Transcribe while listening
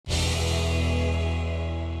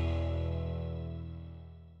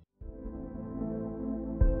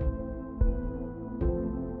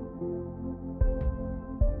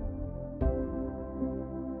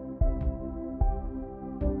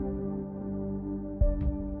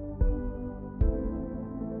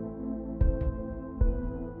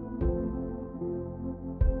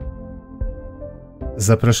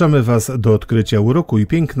Zapraszamy Was do odkrycia uroku i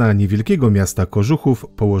piękna niewielkiego miasta Kożuchów,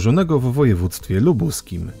 położonego w województwie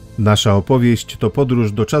lubuskim. Nasza opowieść to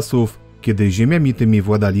podróż do czasów, kiedy ziemiami tymi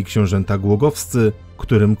władali książęta głogowscy,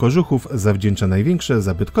 którym Kożuchów zawdzięcza największe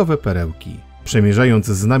zabytkowe perełki. Przemierzając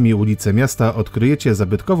z nami ulice miasta, odkryjecie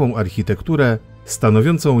zabytkową architekturę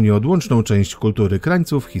stanowiącą nieodłączną część kultury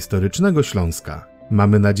krańców historycznego Śląska.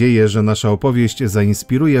 Mamy nadzieję, że nasza opowieść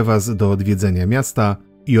zainspiruje Was do odwiedzenia miasta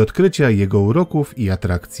i odkrycia jego uroków i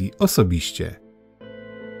atrakcji osobiście.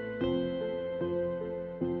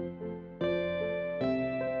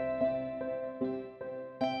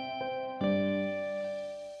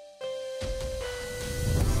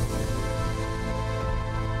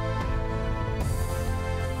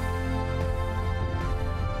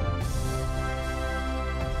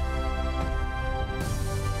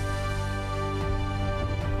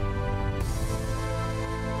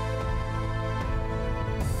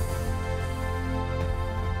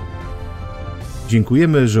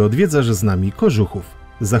 Dziękujemy, że odwiedzasz z nami Kożuchów.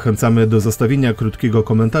 Zachęcamy do zostawienia krótkiego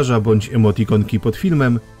komentarza bądź emotikonki pod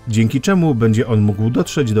filmem, dzięki czemu będzie on mógł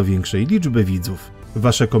dotrzeć do większej liczby widzów.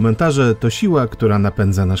 Wasze komentarze to siła, która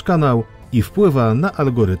napędza nasz kanał i wpływa na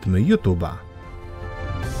algorytmy YouTube'a.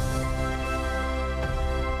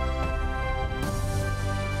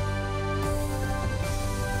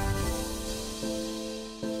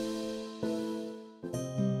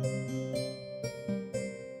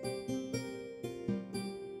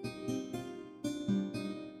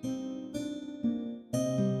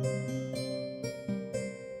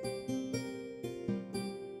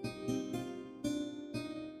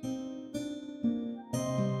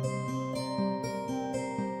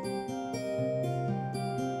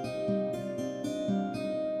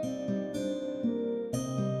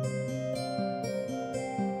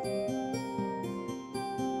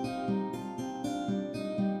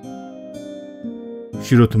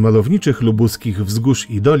 Wśród malowniczych lubuskich wzgórz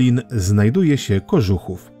i dolin znajduje się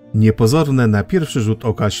Kożuchów. Niepozorne na pierwszy rzut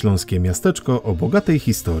oka śląskie miasteczko o bogatej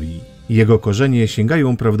historii. Jego korzenie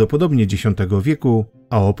sięgają prawdopodobnie X wieku,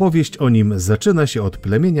 a opowieść o nim zaczyna się od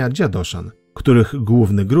plemienia Dziadoszan, których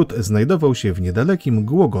główny gród znajdował się w niedalekim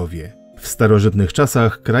Głogowie. W starożytnych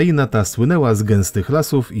czasach kraina ta słynęła z gęstych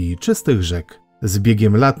lasów i czystych rzek. Z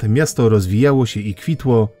biegiem lat miasto rozwijało się i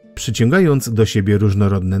kwitło, przyciągając do siebie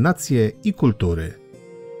różnorodne nacje i kultury.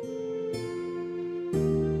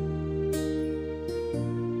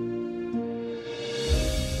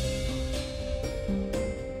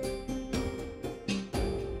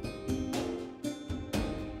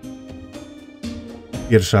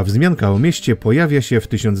 Pierwsza wzmianka o mieście pojawia się w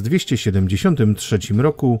 1273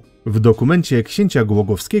 roku w dokumencie księcia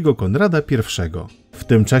głogowskiego Konrada I. W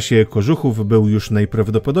tym czasie Kożuchów był już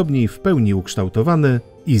najprawdopodobniej w pełni ukształtowany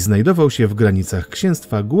i znajdował się w granicach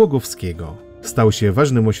księstwa głogowskiego. Stał się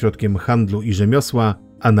ważnym ośrodkiem handlu i rzemiosła,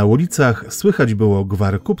 a na ulicach słychać było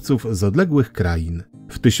gwar kupców z odległych krain.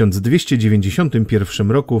 W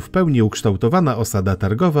 1291 roku w pełni ukształtowana osada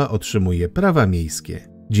targowa otrzymuje prawa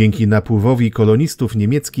miejskie. Dzięki napływowi kolonistów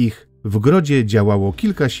niemieckich w grodzie działało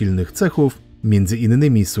kilka silnych cechów,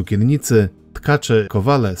 m.in. sukiennicy, tkacze,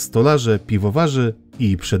 kowale, stolarze, piwowarzy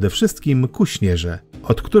i przede wszystkim kuśnierze,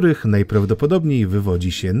 od których najprawdopodobniej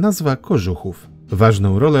wywodzi się nazwa Kożuchów.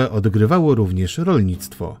 Ważną rolę odgrywało również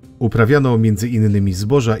rolnictwo. Uprawiano m.in.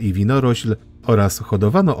 zboża i winorośl oraz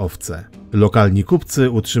hodowano owce. Lokalni kupcy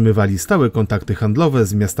utrzymywali stałe kontakty handlowe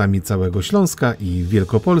z miastami całego Śląska i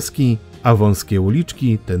Wielkopolski, a wąskie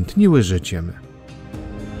uliczki tętniły życiem.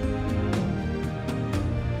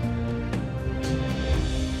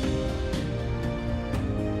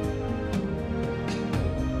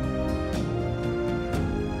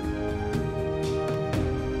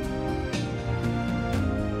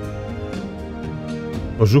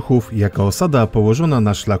 Kożuchów jako osada położona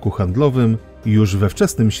na szlaku handlowym już we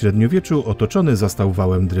wczesnym średniowieczu otoczony został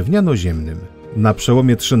wałem drewniano-ziemnym. Na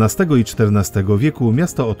przełomie XIII i XIV wieku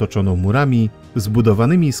miasto otoczono murami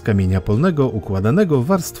zbudowanymi z kamienia polnego układanego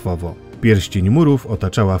warstwowo. Pierścień murów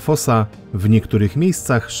otaczała fosa, w niektórych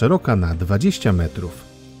miejscach szeroka na 20 metrów.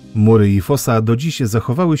 Mury i fosa do dziś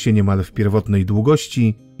zachowały się niemal w pierwotnej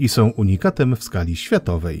długości i są unikatem w skali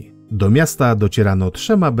światowej. Do miasta docierano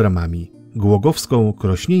 3 bramami: głogowską,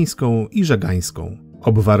 krośnieńską i żagańską.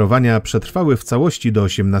 Obwarowania przetrwały w całości do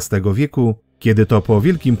XVIII wieku, kiedy to po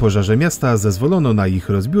wielkim pożarze miasta zezwolono na ich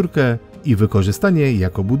rozbiórkę i wykorzystanie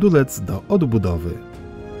jako budulec do odbudowy.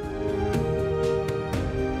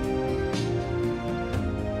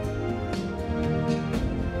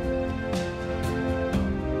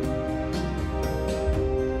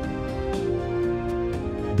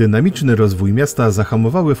 Dynamiczny rozwój miasta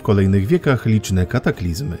zahamowały w kolejnych wiekach liczne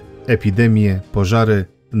kataklizmy, epidemie, pożary,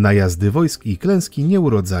 najazdy wojsk i klęski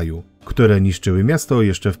nieurodzaju, które niszczyły miasto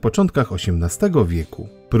jeszcze w początkach XVIII wieku.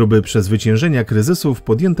 Próby przezwyciężenia kryzysów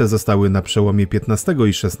podjęte zostały na przełomie XV i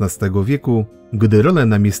XVI wieku, gdy rolę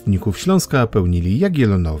namiestników Śląska pełnili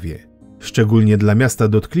Jagiellonowie. Szczególnie dla miasta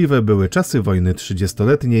dotkliwe były czasy wojny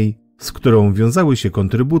 30-letniej, z którą wiązały się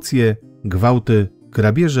kontrybucje, gwałty,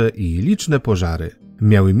 kradzieże i liczne pożary.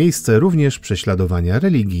 Miały miejsce również prześladowania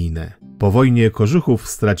religijne. Po wojnie Kożuchów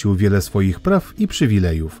stracił wiele swoich praw i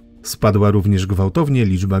przywilejów. Spadła również gwałtownie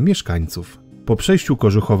liczba mieszkańców. Po przejściu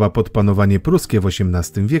Kożuchowa pod panowanie pruskie w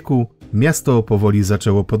XVIII wieku miasto powoli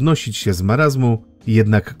zaczęło podnosić się z marazmu,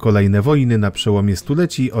 jednak kolejne wojny na przełomie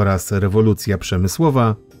stuleci oraz rewolucja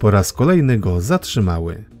przemysłowa po raz kolejny go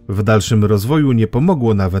zatrzymały. W dalszym rozwoju nie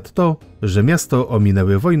pomogło nawet to, że miasto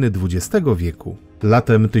ominęły wojny XX wieku.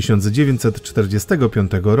 Latem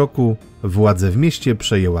 1945 roku władzę w mieście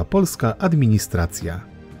przejęła polska administracja.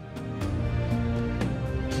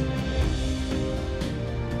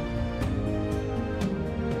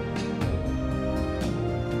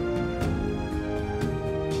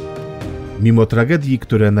 Mimo tragedii,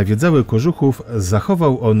 które nawiedzały Kożuchów,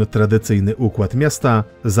 zachował on tradycyjny układ miasta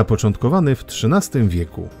zapoczątkowany w XIII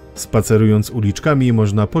wieku. Spacerując uliczkami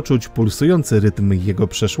można poczuć pulsujący rytm jego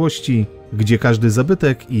przeszłości, gdzie każdy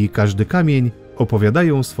zabytek i każdy kamień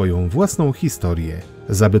opowiadają swoją własną historię.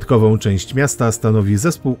 Zabytkową część miasta stanowi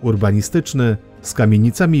zespół urbanistyczny z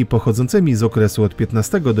kamienicami pochodzącymi z okresu od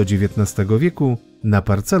XV do XIX wieku na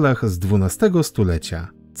parcelach z XII stulecia.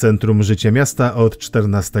 Centrum życia miasta od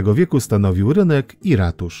XIV wieku stanowił rynek i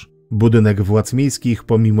ratusz. Budynek władz miejskich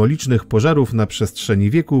pomimo licznych pożarów na przestrzeni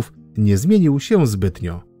wieków nie zmienił się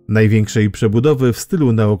zbytnio. Największej przebudowy w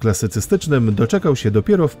stylu neoklasycystycznym doczekał się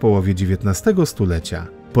dopiero w połowie XIX stulecia.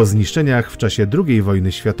 Po zniszczeniach w czasie II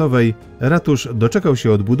wojny światowej ratusz doczekał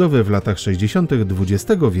się odbudowy w latach 60.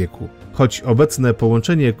 XX wieku, choć obecne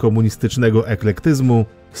połączenie komunistycznego eklektyzmu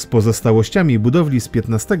z pozostałościami budowli z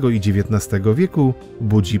XV i XIX wieku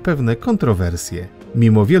budzi pewne kontrowersje.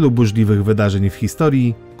 Mimo wielu burzliwych wydarzeń w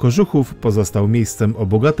historii, Kożuchów pozostał miejscem o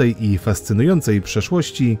bogatej i fascynującej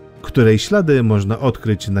przeszłości, której ślady można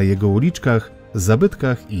odkryć na jego uliczkach,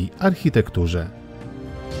 zabytkach i architekturze.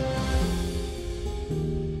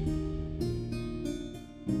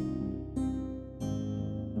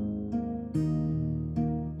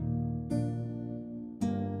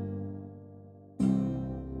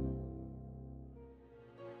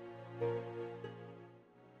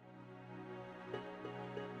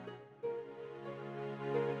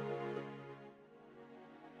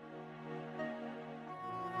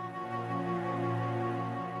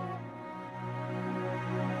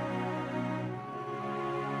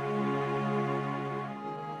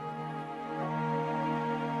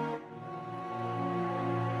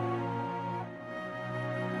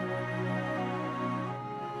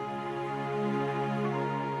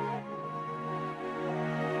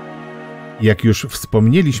 Jak już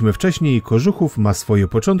wspomnieliśmy wcześniej, Kożuchów ma swoje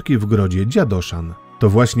początki w grodzie Dziadoszan. To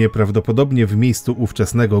właśnie prawdopodobnie w miejscu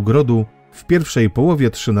ówczesnego grodu w pierwszej połowie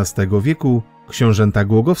XIII wieku książęta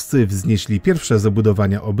głogowscy wznieśli pierwsze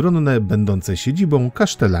zabudowania obronne będące siedzibą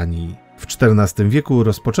kasztelanii. W XIV wieku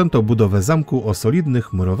rozpoczęto budowę zamku o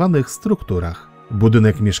solidnych murowanych strukturach.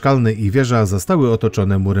 Budynek mieszkalny i wieża zostały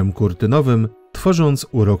otoczone murem kurtynowym, tworząc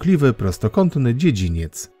urokliwy prostokątny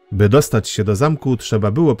dziedziniec. By dostać się do zamku,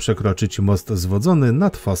 trzeba było przekroczyć most zwodzony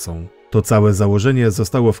nad fosą. To całe założenie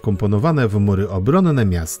zostało wkomponowane w mury obronne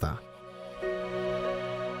miasta.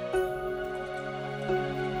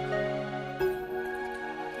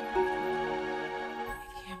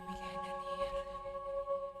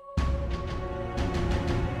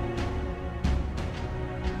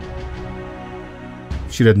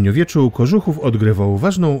 W średniowieczu Kożuchów odgrywał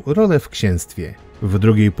ważną rolę w księstwie. W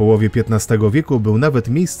drugiej połowie XV wieku był nawet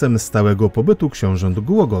miejscem stałego pobytu książąt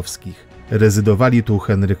głogowskich. Rezydowali tu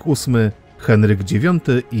Henryk VIII, Henryk IX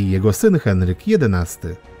i jego syn Henryk XI.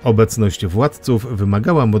 Obecność władców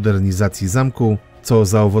wymagała modernizacji zamku, co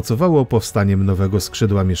zaowocowało powstaniem nowego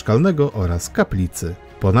skrzydła mieszkalnego oraz kaplicy.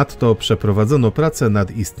 Ponadto przeprowadzono prace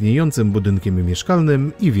nad istniejącym budynkiem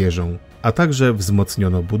mieszkalnym i wieżą, a także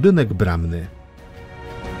wzmocniono budynek bramny.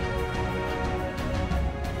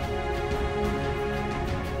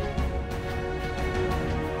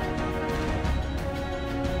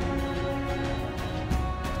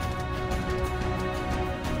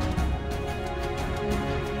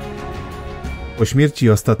 Po śmierci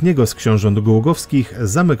ostatniego z książąt głogowskich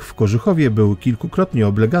zamek w Kożuchowie był kilkukrotnie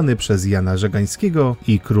oblegany przez Jana Żegańskiego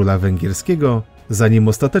i króla węgierskiego, zanim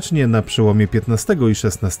ostatecznie na przełomie XV i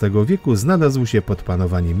XVI wieku znalazł się pod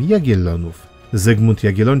panowaniem Jagiellonów. Zygmunt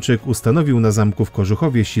Jagiellończyk ustanowił na zamku w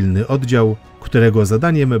Kożuchowie silny oddział, którego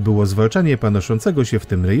zadaniem było zwalczanie panoszącego się w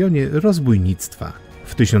tym rejonie rozbójnictwa.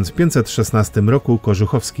 W 1516 roku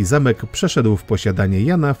kożuchowski zamek przeszedł w posiadanie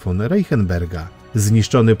Jana von Reichenberga.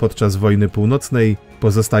 Zniszczony podczas wojny północnej,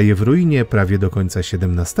 pozostaje w ruinie prawie do końca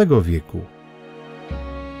XVII wieku.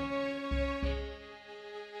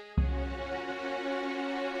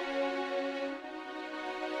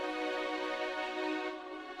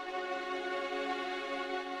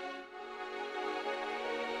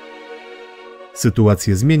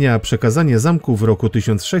 Sytuację zmienia przekazanie zamku w roku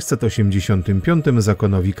 1685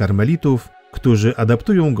 zakonowi karmelitów, którzy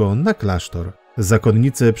adaptują go na klasztor.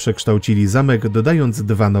 Zakonnicy przekształcili zamek, dodając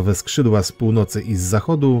 2 nowe skrzydła z północy i z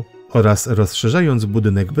zachodu oraz rozszerzając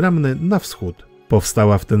budynek bramny na wschód.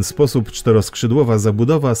 Powstała w ten sposób 4-skrzydłowa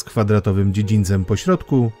zabudowa z kwadratowym dziedzińcem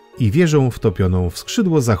pośrodku i wieżą wtopioną w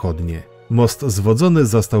skrzydło zachodnie. Most zwodzony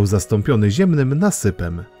został zastąpiony ziemnym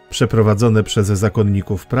nasypem. Przeprowadzone przez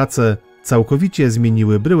zakonników prace całkowicie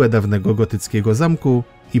zmieniły bryłę dawnego gotyckiego zamku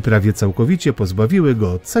i prawie całkowicie pozbawiły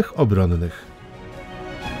go cech obronnych.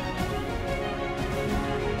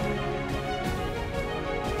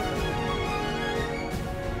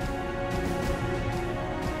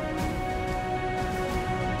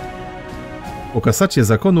 Po kasacie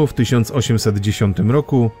zakonu w 1810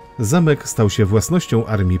 roku zamek stał się własnością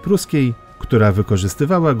armii pruskiej, która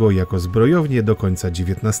wykorzystywała go jako zbrojownię do końca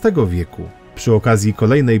XIX wieku. Przy okazji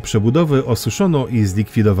kolejnej przebudowy osuszono i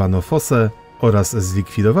zlikwidowano fosę oraz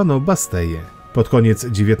zlikwidowano basteję. Pod koniec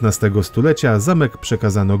XIX stulecia zamek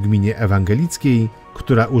przekazano gminie ewangelickiej,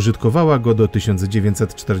 która użytkowała go do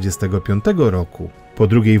 1945 roku. Po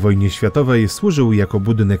II wojnie światowej służył jako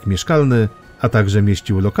budynek mieszkalny, a także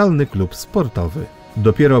mieścił lokalny klub sportowy.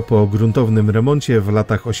 Dopiero po gruntownym remoncie w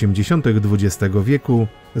latach 80. XX wieku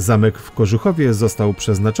zamek w Kożuchowie został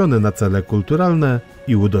przeznaczony na cele kulturalne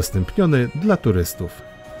i udostępniony dla turystów.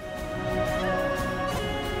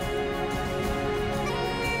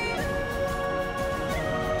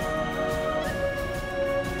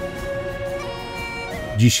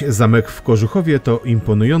 Dziś zamek w Kożuchowie to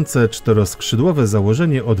imponujące 4-skrzydłowe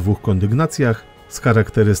założenie o 2 kondygnacjach z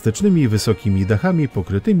charakterystycznymi wysokimi dachami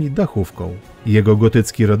pokrytymi dachówką. Jego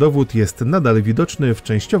gotycki rodowód jest nadal widoczny w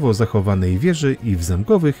częściowo zachowanej wieży i w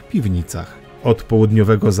zamkowych piwnicach. Od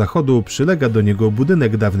południowego zachodu przylega do niego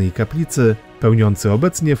budynek dawnej kaplicy, pełniący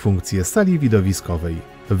obecnie funkcję sali widowiskowej.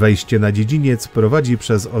 Wejście na dziedziniec prowadzi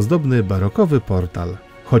przez ozdobny barokowy portal.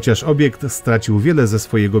 Chociaż obiekt stracił wiele ze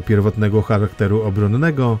swojego pierwotnego charakteru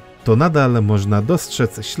obronnego, to nadal można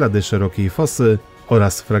dostrzec ślady szerokiej fosy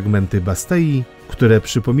oraz fragmenty bastei, które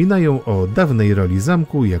przypominają o dawnej roli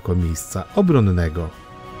zamku jako miejsca obronnego.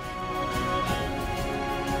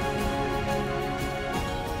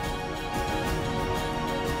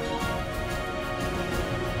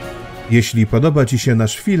 Jeśli podoba Ci się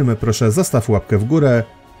nasz film, proszę zostaw łapkę w górę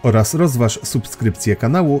oraz rozważ subskrypcję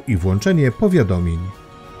kanału i włączenie powiadomień.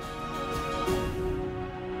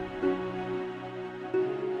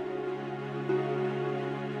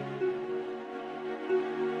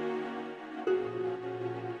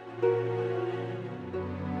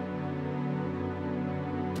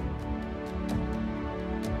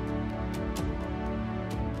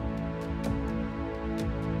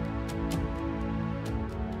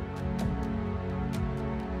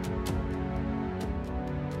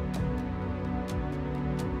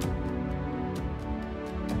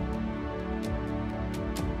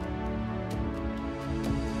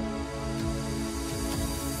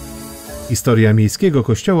 Historia miejskiego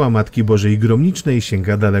kościoła Matki Bożej Gromnicznej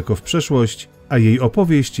sięga daleko w przeszłość, a jej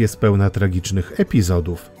opowieść jest pełna tragicznych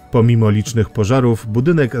epizodów. Pomimo licznych pożarów,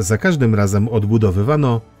 budynek za każdym razem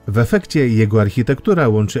odbudowywano, w efekcie jego architektura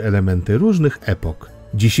łączy elementy różnych epok.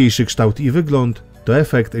 Dzisiejszy kształt i wygląd to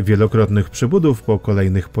efekt wielokrotnych przebudów po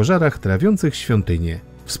kolejnych pożarach trawiących świątynię.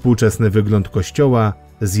 Współczesny wygląd kościoła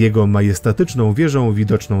z jego majestatyczną wieżą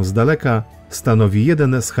widoczną z daleka stanowi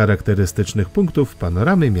jeden z charakterystycznych punktów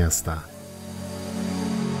panoramy miasta.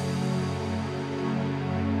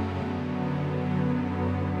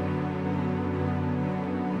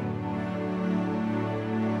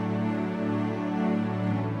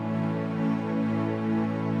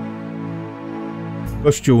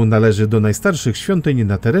 Kościół należy do najstarszych świątyń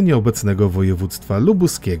na terenie obecnego województwa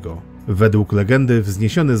lubuskiego. Według legendy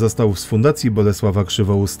wzniesiony został z fundacji Bolesława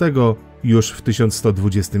Krzywoustego już w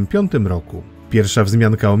 1125 roku. Pierwsza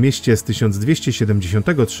wzmianka o mieście z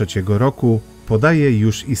 1273 roku podaje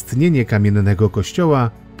już istnienie kamiennego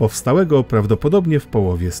kościoła, powstałego prawdopodobnie w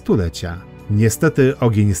połowie stulecia. Niestety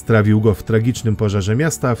ogień strawił go w tragicznym pożarze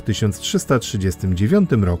miasta w 1339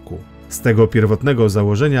 roku. Z tego pierwotnego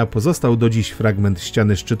założenia pozostał do dziś fragment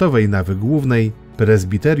ściany szczytowej nawy głównej,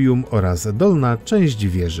 prezbiterium oraz dolna część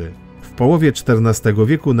wieży. W połowie XIV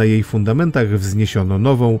wieku na jej fundamentach wzniesiono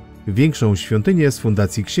nową, większą świątynię z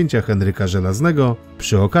fundacji księcia Henryka Żelaznego,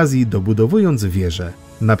 przy okazji dobudowując wieżę.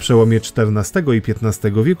 Na przełomie XIV i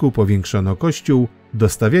XV wieku powiększono kościół,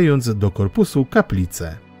 dostawiając do korpusu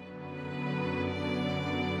kaplicę.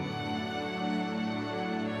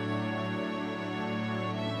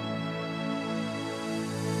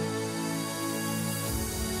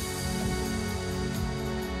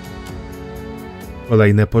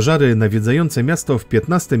 Kolejne pożary nawiedzające miasto w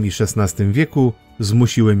XV i XVI wieku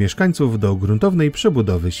zmusiły mieszkańców do gruntownej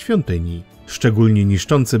przebudowy świątyni. Szczególnie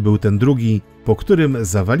niszczący był ten drugi, po którym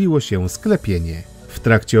zawaliło się sklepienie. W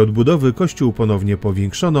trakcie odbudowy kościół ponownie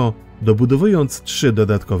powiększono, dobudowując 3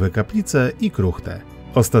 dodatkowe kaplice i kruchtę.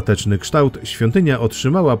 Ostateczny kształt świątynia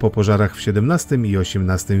otrzymała po pożarach w XVII i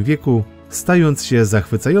XVIII wieku, stając się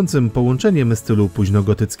zachwycającym połączeniem stylu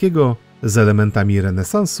późnogotyckiego z elementami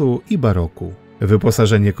renesansu i baroku.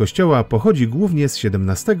 Wyposażenie kościoła pochodzi głównie z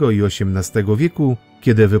XVII i XVIII wieku,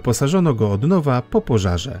 kiedy wyposażono go od nowa po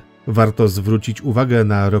pożarze. Warto zwrócić uwagę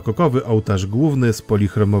na rokokowy ołtarz główny z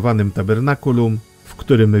polichromowanym tabernakulum, w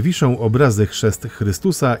którym wiszą obrazy chrzest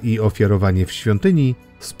Chrystusa i ofiarowanie w świątyni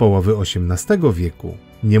z połowy XVIII wieku.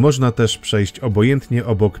 Nie można też przejść obojętnie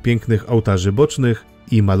obok pięknych ołtarzy bocznych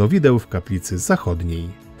i malowideł w kaplicy zachodniej.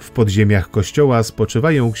 W podziemiach kościoła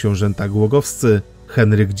spoczywają książęta głogowscy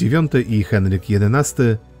Henryk IX i Henryk XI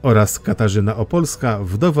oraz Katarzyna Opolska,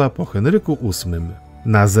 wdowa po Henryku VIII.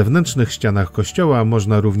 Na zewnętrznych ścianach kościoła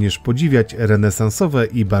można również podziwiać renesansowe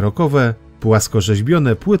i barokowe,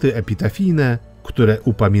 płaskorzeźbione płyty epitafijne, które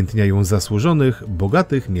upamiętniają zasłużonych,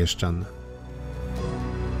 bogatych mieszczan.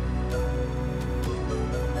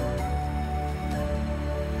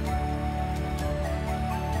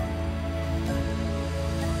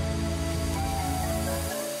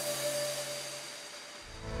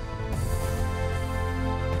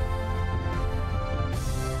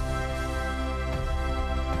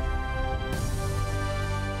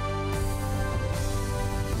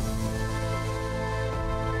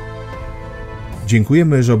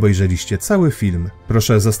 Dziękujemy, że obejrzeliście cały film.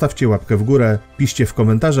 Proszę zostawcie łapkę w górę, piszcie w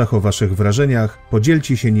komentarzach o waszych wrażeniach,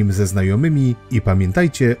 podzielcie się nim ze znajomymi i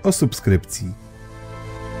pamiętajcie o subskrypcji.